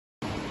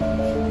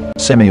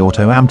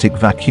Semi-automatic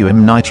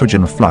vacuum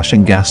nitrogen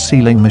flushing gas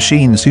sealing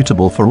machine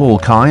suitable for all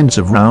kinds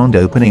of round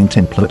opening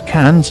tinplate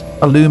cans,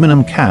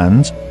 aluminum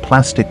cans,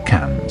 plastic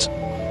cans.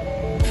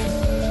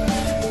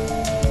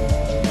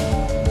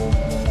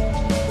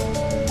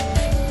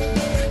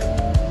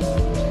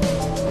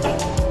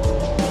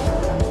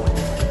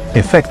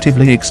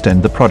 Effectively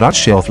extend the product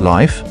shelf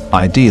life,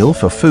 ideal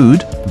for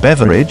food,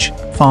 beverage,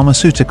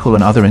 pharmaceutical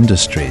and other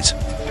industries.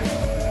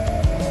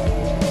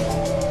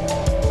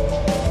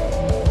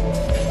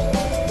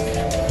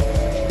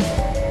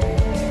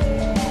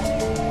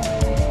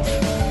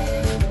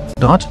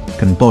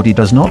 Body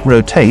does not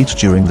rotate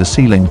during the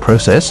sealing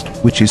process,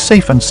 which is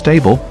safe and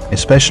stable,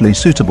 especially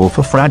suitable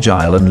for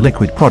fragile and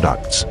liquid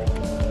products.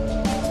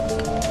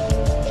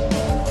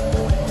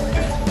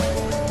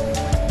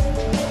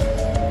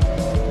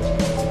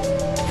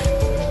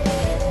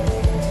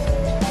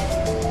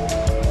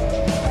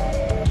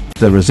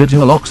 The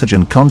residual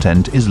oxygen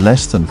content is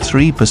less than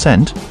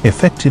 3%,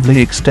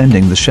 effectively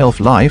extending the shelf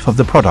life of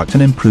the product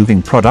and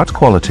improving product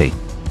quality.